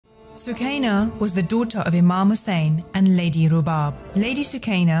Sakina was the daughter of Imam HussaiN and Lady Rubab. Lady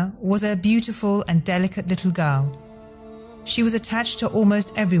Sakina was a beautiful and delicate little girl. She was attached to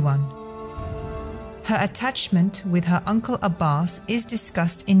almost everyone. Her attachment with her uncle Abbas is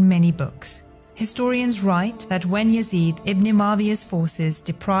discussed in many books. Historians write that when Yazid ibn Muawiyah's forces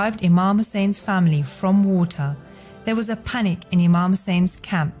deprived Imam Hussein's family from water, there was a panic in Imam Hussein's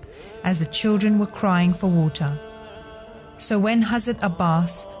camp as the children were crying for water. So when Hazrat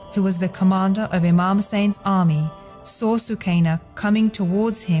Abbas, who was the commander of Imam Hussein's army, saw Sakina coming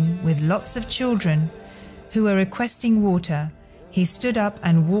towards him with lots of children who were requesting water, he stood up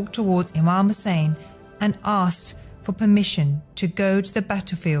and walked towards Imam Hussein and asked for permission to go to the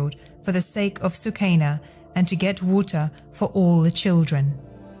battlefield for the sake of Sakina and to get water for all the children.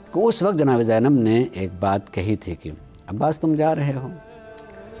 उस वक्त जनाब ज़ैनब ने एक बात कही थी कि अब्बास तुम जा रहे हो,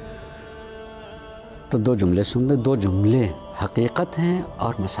 तो दो जुमले सुन लो। दो जुमले हकीकत हैं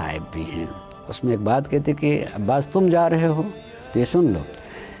और मसाइब भी हैं। उसमें एक बात कहती कि अब्बास तुम जा रहे हो, तो ये सुन लो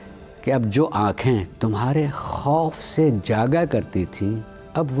कि अब जो आँखें तुम्हारे खौफ से जागा करती थीं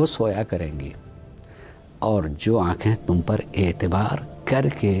अब वो सोया करेंगी, और जो आँखें तुम पर एतबार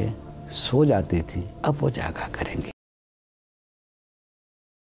करके सो जाती थीं अब वो जागा करेंगी।